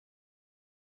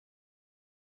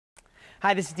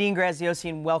Hi, this is Dean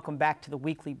Graziosi, and welcome back to the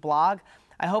weekly blog.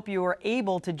 I hope you were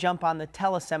able to jump on the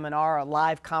teleseminar, a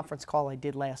live conference call I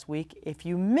did last week. If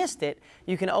you missed it,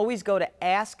 you can always go to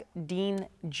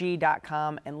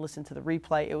askdeang.com and listen to the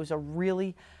replay. It was a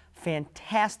really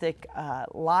fantastic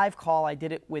live call. I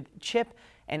did it with Chip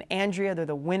and Andrea. They're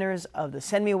the winners of the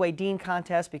Send Me Away Dean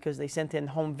contest because they sent in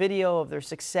home video of their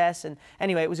success. And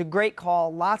anyway, it was a great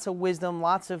call, lots of wisdom,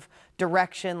 lots of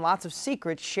direction, lots of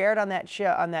secrets shared on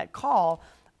that call.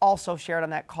 Also shared on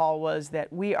that call was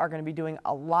that we are going to be doing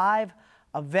a live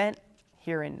event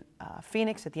here in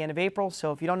Phoenix at the end of April.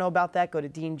 So if you don't know about that, go to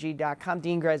deang.com,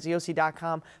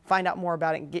 deangraziosi.com, find out more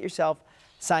about it and get yourself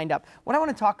signed up. What I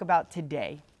want to talk about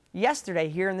today, yesterday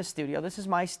here in the studio, this is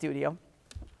my studio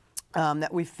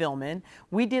that we film in,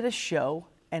 we did a show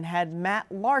and had Matt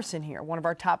Larson here, one of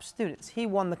our top students. He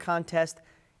won the contest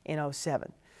in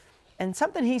 '07. And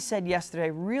something he said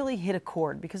yesterday really hit a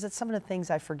chord because it's some of the things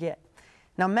I forget.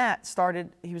 Now, Matt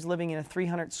he was living in a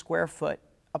 300 square foot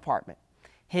apartment.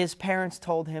 His parents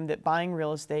told him that buying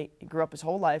real estate, he grew up his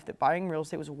whole life, that buying real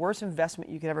estate was the worst investment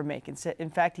you could ever make. In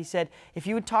fact, he said if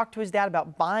you would talk to his dad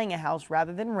about buying a house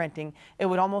rather than renting, it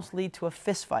would almost lead to a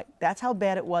fist fight. That's how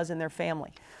bad it was in their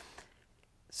family.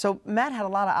 So Matt had a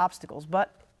lot of obstacles,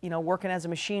 but working as a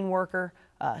machine worker,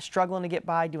 struggling to get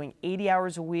by, doing 80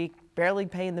 hours a week, barely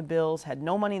paying the bills, had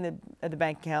no money in the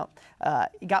bank account.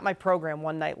 He got my program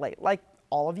one night late, like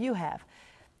all of you have.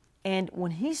 And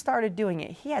when he started doing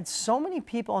it, he had so many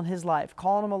people in his life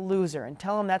calling him a loser and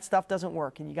telling him that stuff doesn't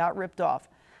work and you got ripped off,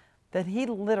 that he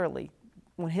literally,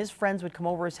 when his friends would come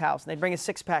over his house and they'd bring a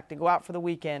six-pack to go out for the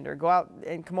weekend or go out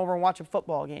and come over and watch a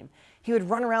football game, he would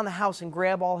run around the house and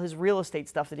grab all his real estate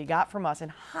stuff that he got from us and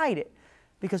hide it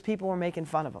because people were making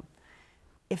fun of him.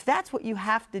 If that's what you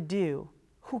have to do,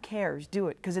 who cares? Do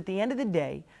it. Because at the end of the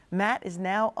day, Matt is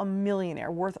now a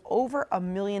millionaire, worth over $1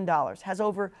 million, has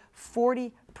over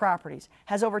 40 properties,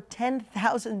 has over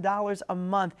 $10,000 a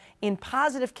month in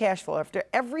positive cash flow. After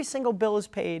every single bill is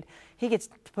paid, he gets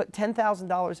to put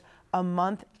 $10,000 a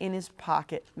month in his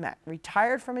pocket. Matt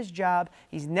retired from his job.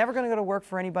 He's never going to go to work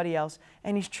for anybody else,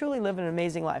 and he's truly living an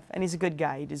amazing life, and he's a good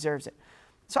guy. He deserves it.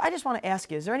 So I just want to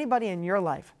ask you, is there anybody in your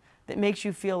life that makes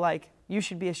you feel like you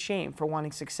should be ashamed for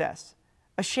wanting success?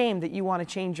 Ashamed that you want to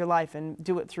change your life and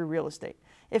do it through real estate?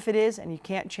 If it is and you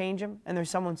can't change them and there's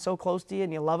someone so close to you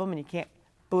and you love them and you can't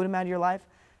boot them out of your life,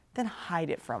 then hide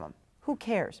it from them. Who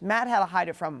cares? Matt had to hide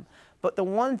it from him. But the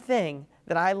one thing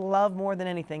that I love more than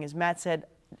anything is Matt said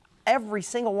every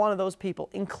single one of those people,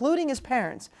 including his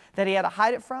parents, that he had to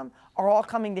hide it from, are all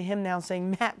coming to him now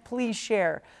saying, Matt, please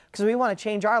share, because we want to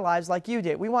change our lives like you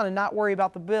did. We want to not worry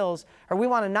about the bills, or we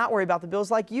want to not worry about the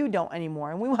bills like you don't anymore,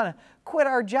 and we want to quit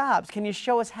our jobs. Can you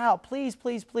show us how? Please,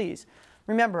 please, please.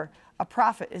 Remember, a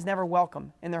prophet is never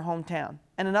welcome in their hometown.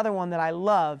 And another one that I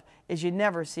love is you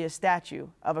never see a statue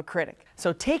of a critic.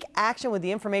 So take action with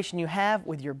the information you have,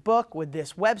 with your book, with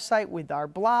this website, with our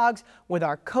blogs, with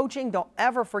our coaching. Don't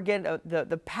ever forget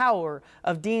the power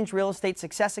of Dean's Real Estate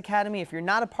Success Academy. If you're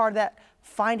not a part of that,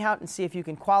 find out and see if you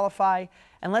can qualify.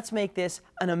 And let's make this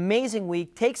an amazing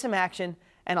week. Take some action,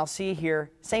 and I'll see you here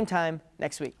same time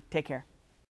next week. Take care.